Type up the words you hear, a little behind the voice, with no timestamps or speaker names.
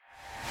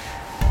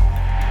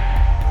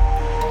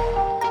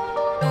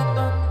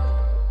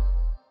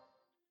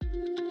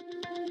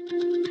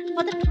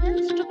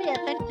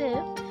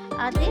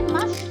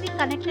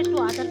connected to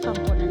other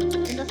components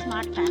in the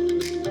smart factory.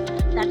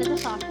 That is the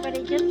software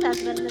agents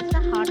as well as the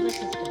hardware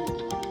systems.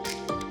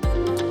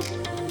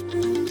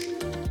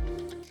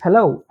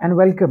 Hello and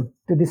welcome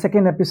to the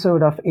second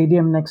episode of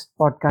ADM Next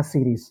podcast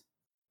series.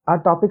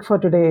 Our topic for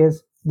today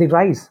is the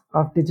rise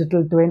of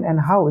digital twin and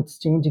how it's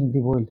changing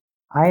the world.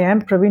 I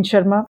am Praveen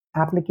Sharma,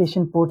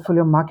 application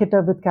portfolio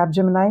marketer with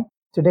Capgemini.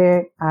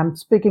 Today I'm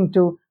speaking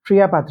to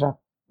Priya Patra.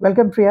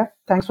 Welcome Priya.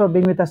 Thanks for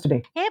being with us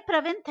today. Hey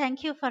Pravin,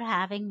 thank you for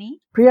having me.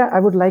 Priya, I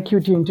would like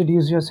you to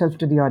introduce yourself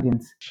to the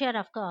audience. Sure,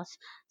 of course.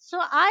 So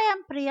I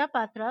am Priya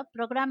Patra,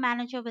 program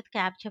manager with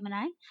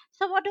Capgemini.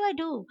 So what do I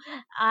do?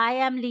 I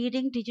am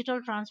leading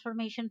digital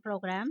transformation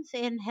programs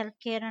in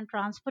healthcare and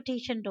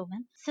transportation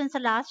domain since the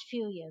last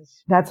few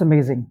years. That's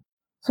amazing.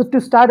 So to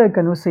start our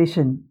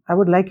conversation, I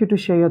would like you to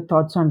share your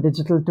thoughts on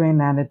digital twin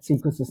and its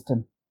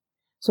ecosystem.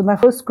 So my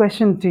first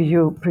question to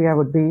you, Priya,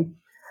 would be,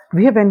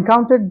 we have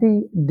encountered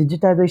the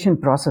digitization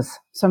process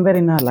somewhere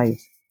in our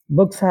lives.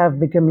 Books have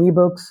become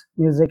ebooks,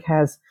 music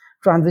has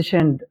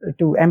transitioned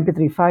to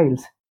MP3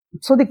 files.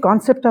 So the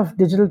concept of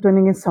digital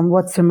twinning is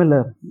somewhat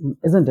similar,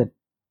 isn't it?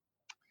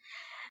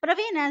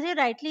 Praveen, as you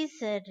rightly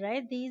said,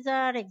 right, these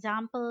are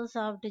examples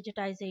of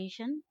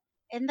digitization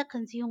in the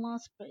consumer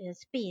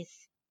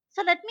space.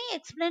 So let me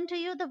explain to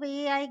you the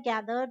way I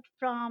gathered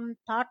from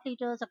thought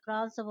leaders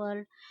across the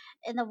world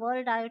in the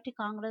World IoT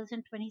Congress in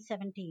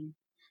 2017.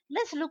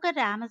 Let's look at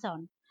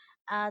Amazon.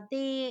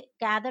 They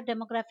gather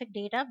demographic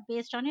data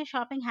based on your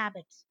shopping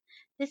habits.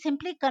 They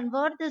simply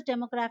convert this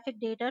demographic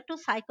data to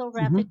Mhm.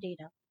 psychographic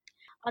data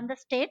on the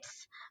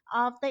states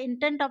of the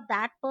intent of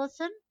that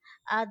person,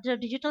 the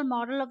digital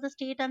model of the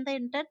state and the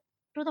intent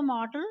to the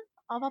model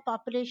of a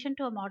population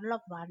to a model of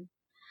one.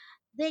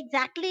 They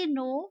exactly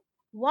know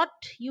what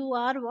you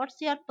are, what's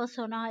your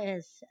persona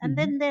is, and Mhm.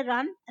 then they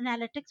run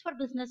analytics for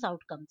business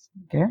outcomes.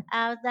 Okay.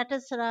 That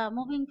is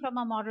moving from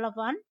a model of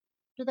one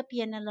to the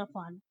PNL of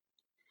one.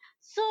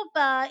 So,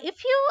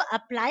 if you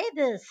apply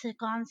this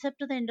concept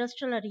to the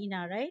industrial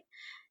arena, right?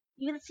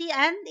 You will see,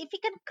 and if we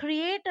can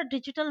create a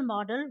digital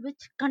model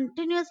which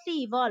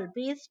continuously evolve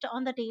based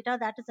on the data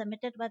that is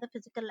emitted by the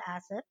physical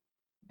asset,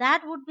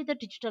 that would be the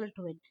digital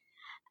twin.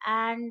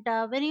 And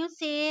when you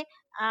say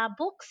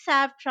books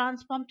have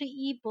transformed to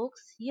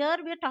e-books, here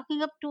we are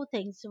talking of two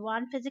things,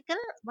 one physical,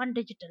 one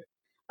digital,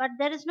 but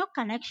there is no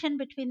connection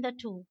between the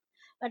two.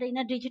 But in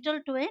a digital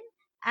twin,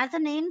 as the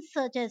name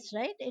suggests,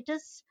 right, it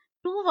is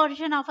two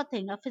version of a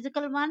thing, a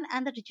physical one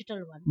and the digital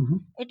one. Mhm.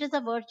 It is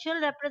a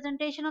virtual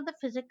representation of the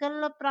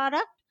physical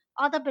product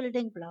or the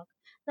building block.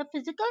 The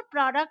physical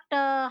product,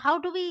 how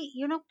do we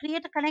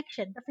create a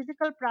connection? The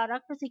physical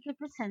product is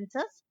equipped with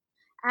sensors,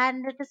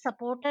 and it is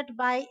supported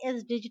by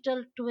its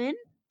digital twin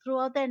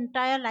throughout the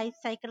entire life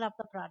cycle of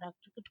the product.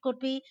 It could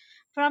be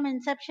from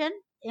inception,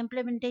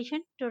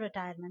 implementation to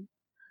retirement.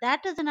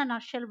 That is in a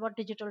nutshell what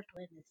digital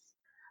twin is.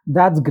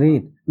 That's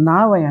great.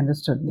 Now I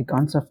understood the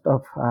concept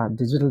of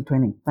digital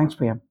twinning. Thanks,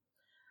 Priya.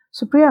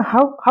 So, Priya,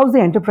 how's the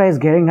enterprise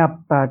gearing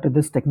up to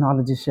this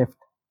technology shift?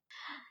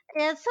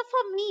 So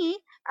for me,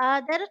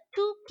 there are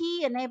two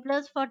key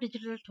enablers for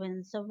digital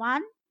twins. So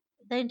one,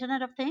 the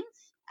Internet of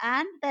Things,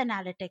 and the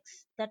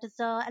analytics. That is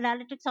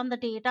analytics on the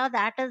data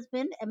that has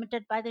been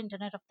emitted by the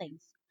Internet of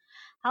Things.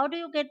 How do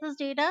you get this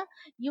data?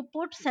 You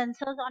put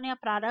sensors on your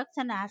products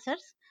and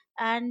assets,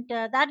 and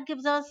that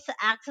gives us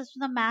access to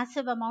the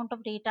massive amount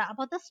of data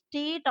about the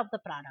state of the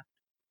product.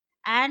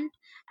 And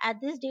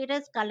this data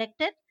is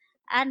collected,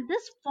 and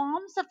this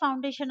forms the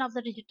foundation of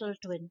the digital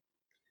twin,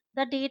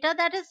 the data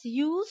that is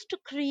used to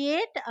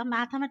create a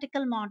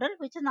mathematical model,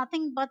 which is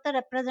nothing but the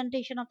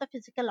representation of the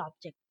physical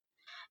object.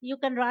 You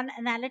can run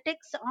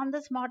analytics on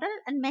this model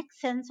and make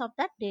sense of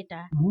that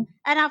data. Mhm.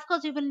 And of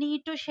course, you will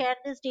need to share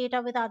this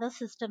data with other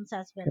systems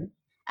as well. Okay.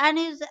 And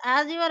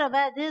as you are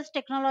aware, these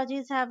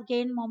technologies have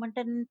gained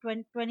momentum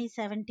in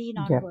 2017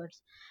 Yeah.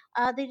 onwards.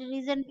 The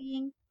reason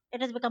being,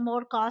 it has become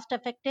more cost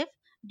effective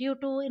due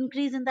to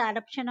increase in the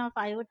adoption of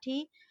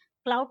IoT,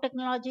 cloud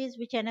technologies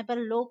which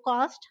enable low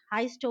cost,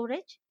 high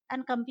storage,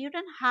 and compute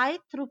and high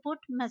throughput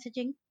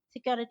messaging,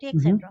 security, Mhm.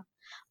 etc.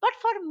 But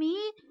for me,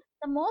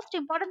 the most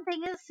important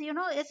thing is,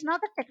 it's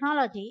not the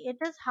technology, it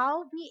is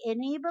how we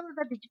enable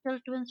the digital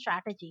twin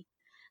strategy.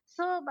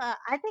 So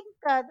I think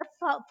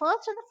the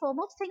first and the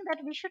foremost thing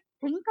that we should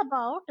think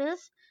about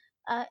is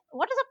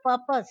what is the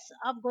purpose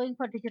of going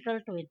for digital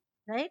twin,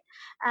 right?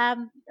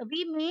 um,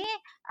 we may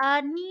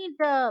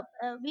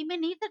we may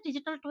need the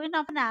digital twin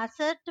of an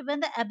asset when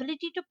the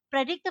ability to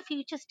predict the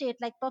future state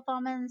like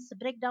performance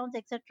breakdowns,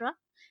 etc.,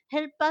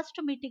 help us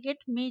to mitigate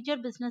major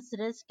business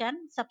risk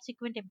and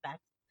subsequent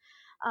impact.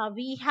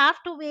 We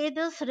have to weigh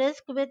this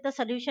risk with the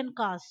solution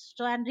cost,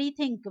 so, and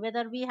rethink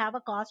whether we have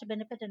a cost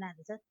benefit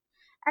analysis.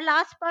 And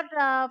last but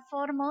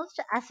foremost,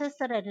 assess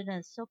the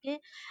readiness. Okay,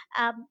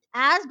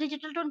 as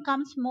digital twin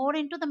comes more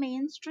into the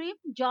mainstream,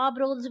 job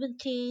roles will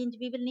change.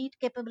 We will need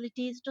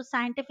capabilities to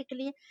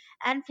scientifically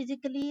and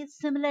physically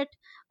simulate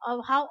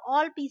how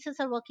all pieces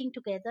are working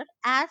together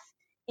as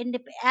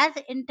as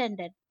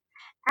intended.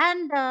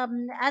 And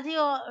as you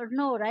all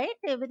know, right,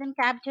 within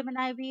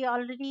Capgemini, we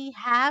already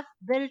have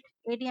built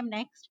ADM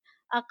Next,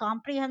 a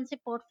comprehensive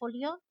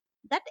portfolio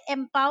that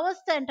empowers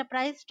the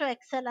enterprise to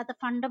excel at the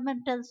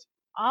fundamentals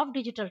of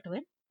digital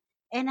twin,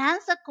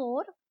 enhance the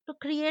core to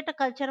create a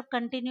culture of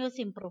continuous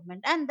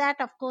improvement. And that,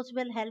 of course,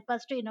 will help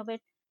us to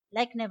innovate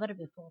like never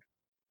before.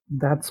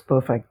 That's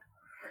perfect.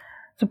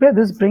 So, Priya,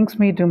 this brings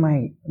me to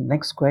my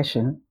next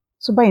question.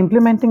 So, by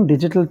implementing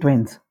digital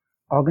twins,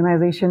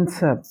 organizations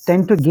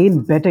tend to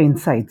gain better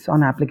insights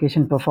on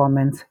application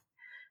performance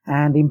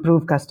and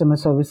improve customer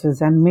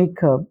services and make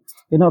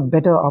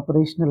better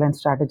operational and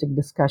strategic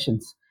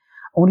discussions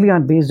only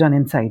on based on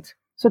insights.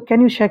 So,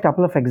 can you share a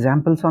couple of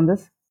examples on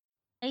this?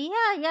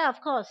 Yeah, yeah,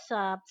 of course.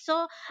 Now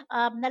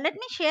let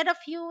me share a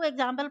few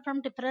examples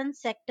from different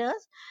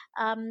sectors.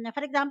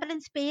 For example,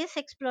 in space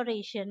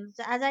explorations,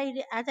 as I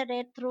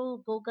read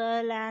through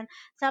Google and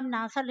some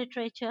NASA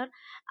literature,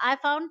 I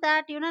found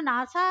that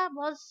NASA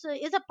was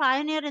is a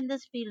pioneer in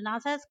this field.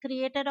 NASA has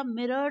created a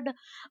mirrored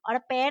or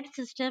a paired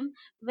system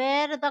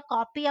where the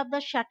copy of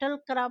the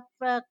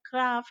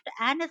craft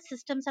and its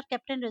systems are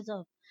kept in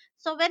reserve.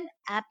 So when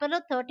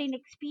Apollo 13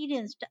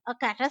 experienced a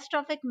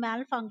catastrophic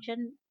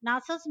malfunction,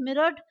 NASA's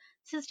mirrored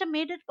system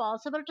made it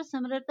possible to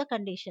simulate the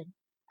condition.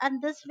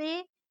 And this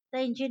way, the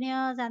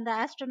engineers and the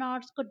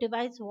astronauts could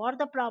devise what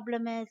the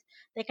problem is.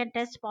 They can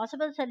test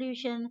possible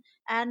solution,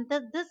 and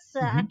this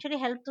Mhm. actually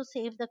helped to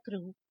save the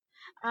crew.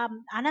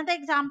 Another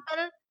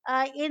example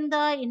in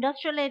the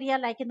industrial area,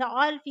 like in the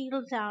oil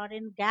fields or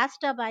in gas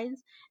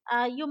turbines,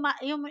 you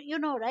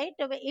know, right?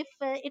 If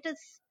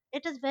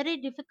it is very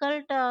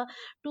difficult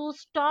to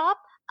stop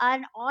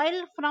an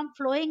oil from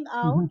flowing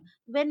out Mhm.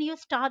 when you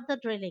start the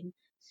drilling.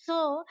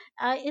 So,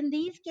 in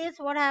these cases,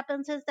 what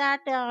happens is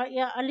that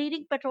yeah, a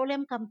leading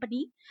petroleum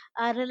company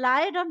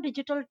relied on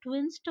digital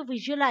twins to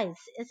visualize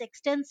its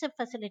extensive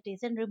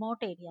facilities in remote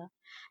area,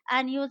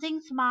 and using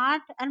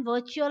smart and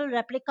virtual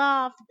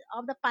replica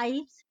of the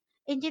pipes,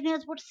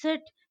 engineers would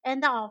sit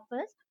in the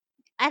office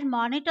and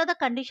monitor the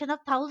condition of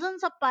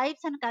thousands of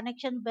pipes and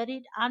connections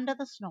buried under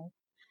the snow.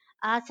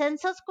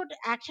 Sensors could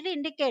actually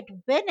indicate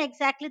when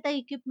exactly the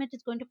equipment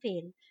is going to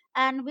fail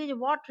and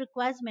what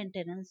requires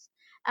maintenance.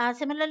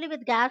 Similarly,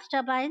 with gas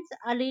turbines,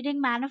 a leading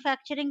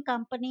manufacturing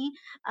company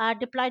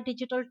deployed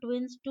digital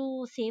twins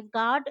to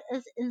safeguard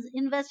its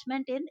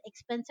investment in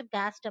expensive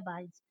gas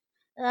turbines.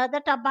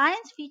 The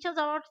turbines features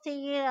about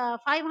say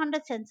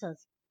 500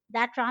 sensors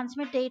that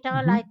transmit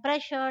data Mhm. like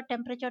pressure,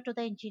 temperature to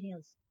the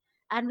engineers.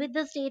 And with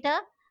this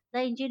data, the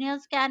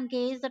engineers can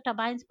gauge the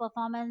turbine's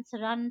performance,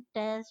 run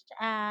tests,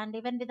 and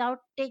even without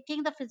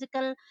taking the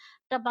physical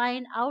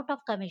turbine out of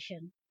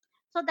commission.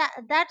 So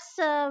that's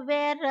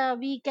where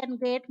we can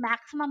get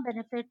maximum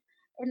benefit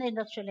in the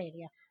industrial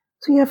area.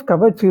 So, you have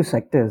covered few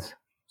sectors.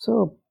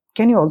 So,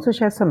 can you also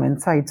share some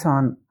insights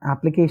on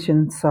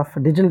applications of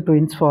digital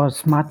twins for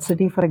smart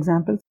city, for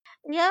example?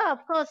 Yeah,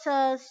 of course.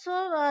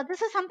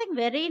 This is something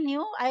very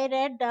new. I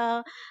read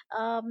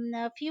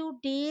a few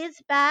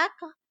days back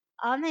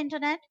on the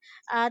internet.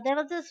 There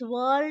was this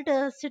World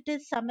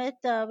Cities Summit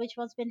which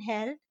was been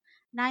held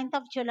 9th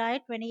of July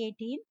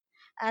 2018.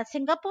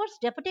 Singapore's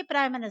Deputy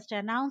Prime Minister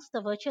announced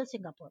the Virtual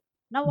Singapore.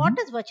 Now, what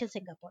Mhm. is Virtual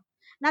Singapore?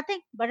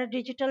 Nothing but a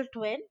digital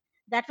twin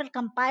that will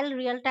compile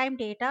real-time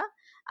data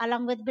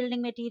along with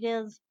building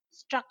materials,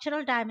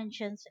 structural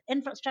dimensions,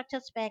 infrastructure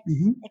specs,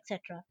 Mhm.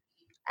 etc,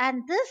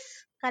 and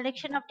this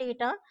collection of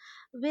data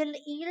will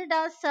yield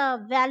us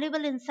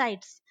valuable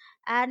insights,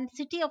 and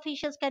city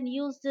officials can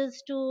use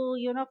this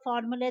to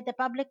formulate the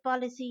public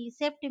policy,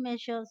 safety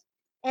measures,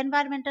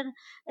 environmental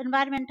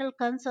environmental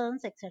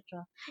concerns,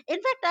 etc. In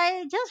fact,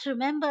 I just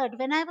remembered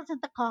when I was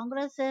at the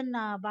congress in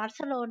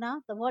Barcelona,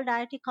 the World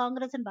IT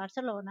Congress in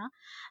Barcelona.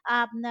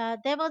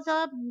 There was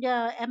a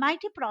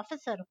MIT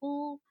professor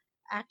who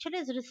actually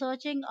is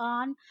researching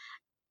on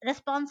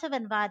responsive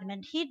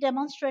environment. He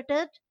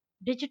demonstrated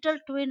digital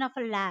twin of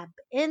a lab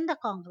in the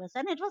Congress,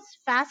 and it was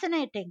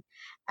fascinating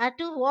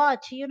to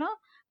watch.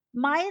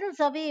 Miles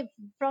away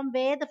from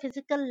where the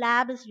physical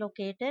lab is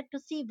located to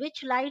see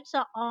which lights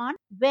are on,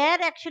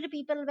 where actually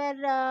people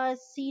were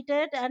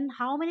seated, and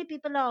how many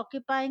people are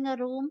occupying a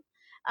room.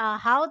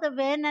 How the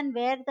when and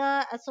where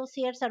the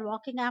associates are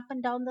walking up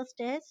and down the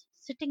stairs,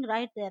 sitting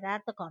right there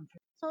at the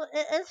conference. So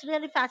it's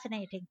really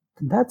fascinating.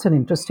 That's an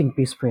interesting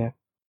piece, Priya.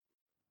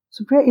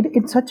 So, Priya,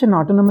 it's such an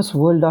autonomous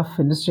world of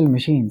industrial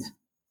machines.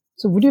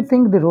 So, would you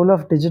think the role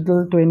of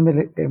digital twin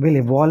will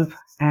evolve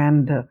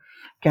and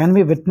can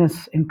we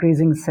witness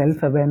increasing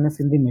self awareness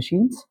in the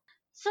machines?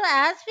 So,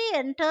 as we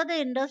enter the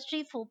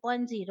industry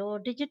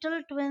 4.0,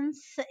 digital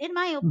twins, in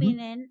my Mhm.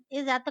 opinion,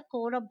 is at the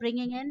core of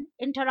bringing in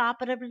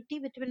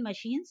interoperability between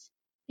machines,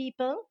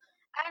 people,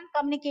 and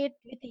communicate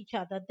with each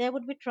other. There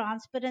would be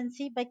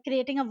transparency by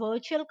creating a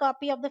virtual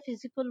copy of the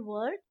physical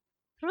world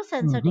through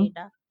sensor Mhm.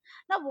 data.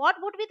 Now, what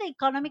would be the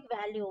economic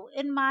value?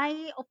 In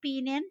my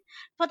opinion,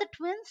 for the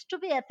twins to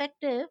be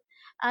effective,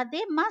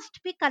 they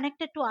must be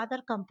connected to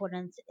other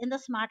components in the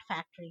smart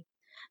factory.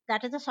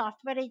 that is the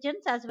software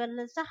agents as well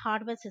as the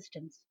hardware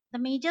systems. The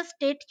major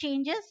state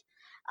changes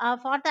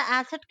for the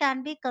asset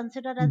can be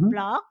considered as Hmm.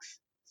 blocks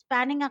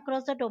spanning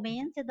across the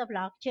domains in the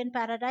blockchain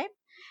paradigm.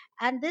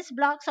 And these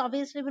blocks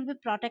obviously will be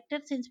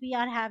protected since we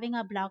are having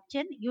a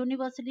blockchain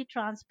universally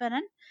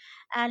transparent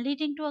and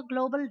leading to a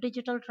global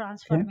digital Okay.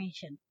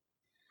 transformation.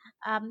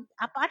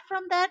 Apart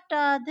from that,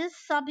 these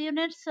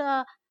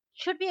subunits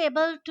should be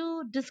able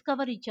to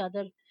discover each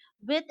other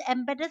with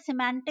embedded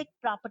semantic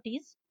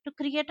properties to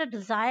create a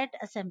desired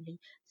assembly.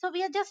 So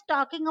we are just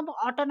talking about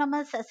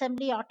autonomous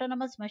assembly,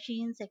 autonomous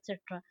machines,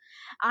 etc.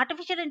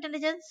 Artificial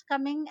intelligence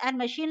coming and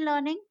machine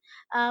learning.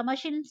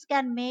 Machines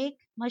can make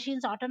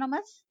machines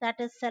autonomous, that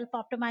is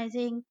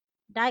self-optimizing,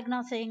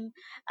 diagnosing,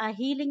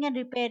 healing and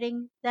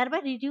repairing, thereby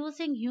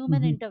reducing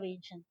human Hmm.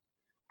 intervention.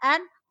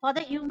 And for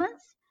the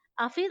humans,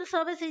 a field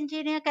service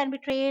engineer can be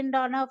trained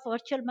on a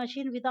virtual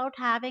machine without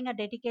having a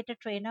dedicated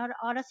trainer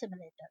or a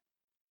simulator.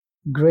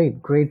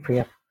 Great, great,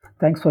 Priya.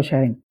 Thanks for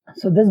sharing.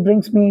 So this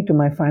brings me to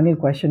my final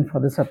question for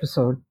this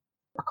episode.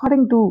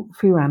 According to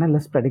few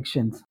analyst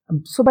predictions,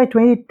 so by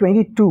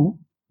 2022,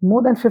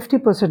 more than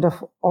 50%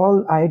 of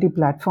all IoT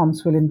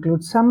platforms will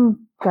include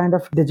some kind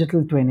of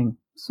digital twinning.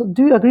 So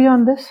do you agree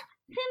on this?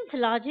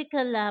 Seems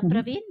logical, Hmm.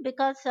 Praveen,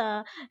 because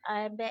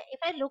if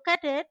I look at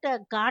it,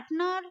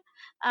 Gartner,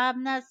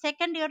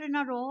 second year in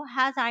a row,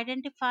 has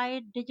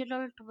identified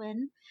digital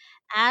twin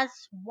as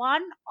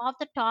one of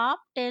the top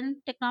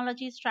 10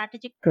 technology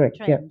strategic Correct.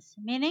 Yeah. trends,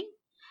 meaning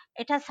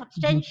it has Hmm.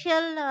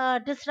 substantial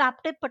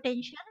disruptive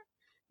potential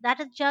that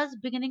is just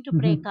beginning to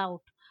break Hmm.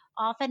 out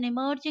of an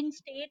emerging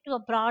state to a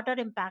broader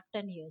impact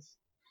and use.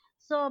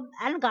 So,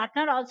 and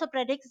Gartner also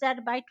predicts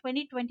that by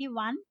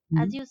 2021,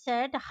 as Hmm. you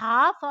said,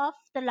 half of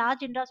the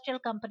large industrial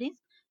companies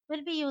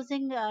will be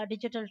using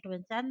digital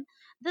twins, and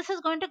this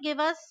is going to give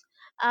us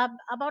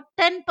about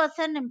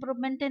 10%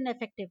 improvement in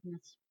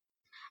effectiveness.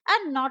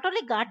 And not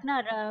only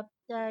Gartner,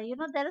 there is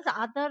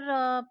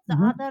the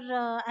Hmm.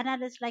 other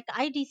analysts like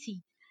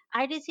IDC.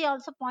 IDC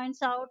also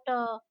points out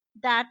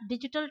that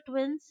digital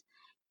twins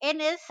in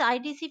its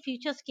IDC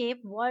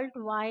Futurescape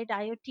Worldwide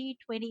IoT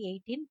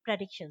 2018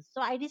 predictions.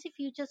 So IDC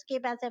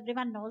Futurescape, as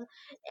everyone knows,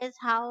 is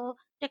how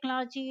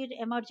technology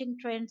emerging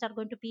trends are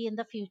going to be in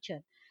the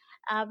future,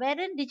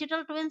 wherein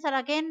digital twins are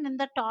again in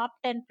the top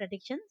 10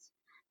 predictions.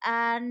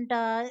 And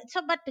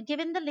but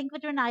given the link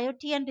between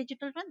IoT and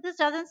digital twin, this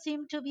doesn't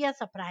seem to be a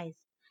surprise.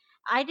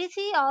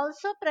 IDC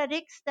also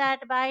predicts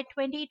that by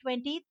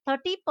 2020,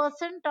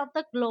 30% of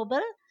the global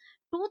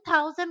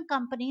 2,000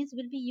 companies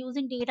will be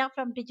using data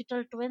from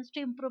digital twins to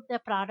improve their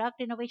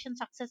product innovation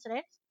success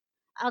rates,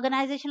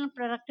 organizational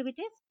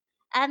productivities,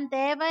 and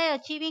thereby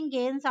achieving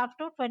gains up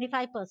to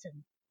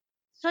 25%.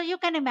 So you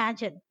can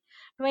imagine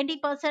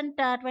 20%,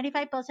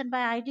 25%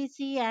 by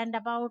IDC, and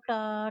about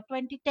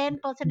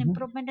 10% Hmm.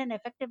 improvement in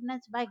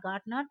effectiveness by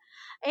Gartner.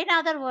 In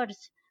other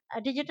words,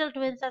 digital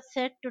twins are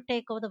set to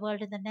take over the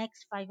world in the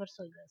next 5 or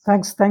so years.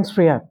 Thanks,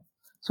 Priya.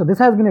 So this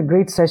has been a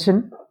great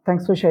session.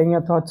 Thanks for sharing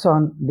your thoughts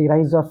on the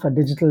rise of a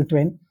digital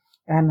twin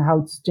and how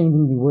it's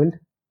changing the world.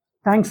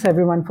 Thanks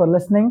everyone for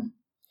listening.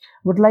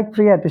 Would like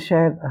Priya to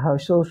share her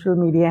social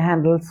media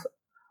handles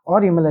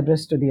or email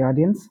address to the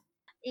audience.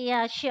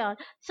 Yeah, sure.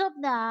 So,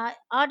 the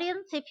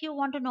audience, if you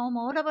want to know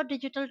more about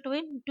digital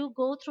twin, do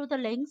go through the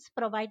links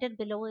provided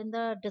below in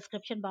the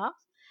description box.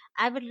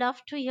 I would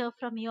love to hear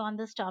from you on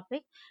this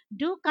topic.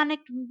 Do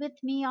connect with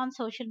me on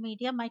social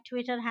media. My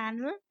Twitter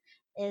handle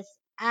is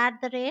at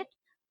the rate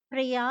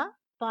Priya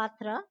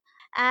Patra,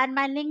 and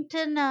my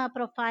LinkedIn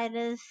profile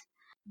is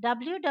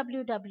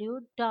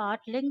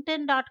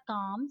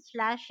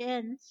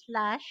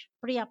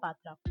www.linkedin.com/n/Priya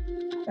Patra.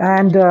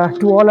 And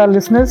to all our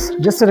listeners,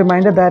 just a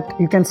reminder that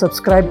you can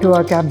subscribe to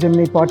our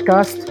Capgemini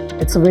podcast.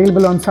 It's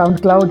available on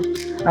SoundCloud,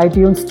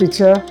 iTunes,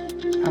 Stitcher,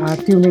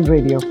 TuneIn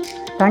Radio.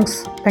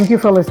 Thanks. Thank you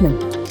for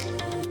listening.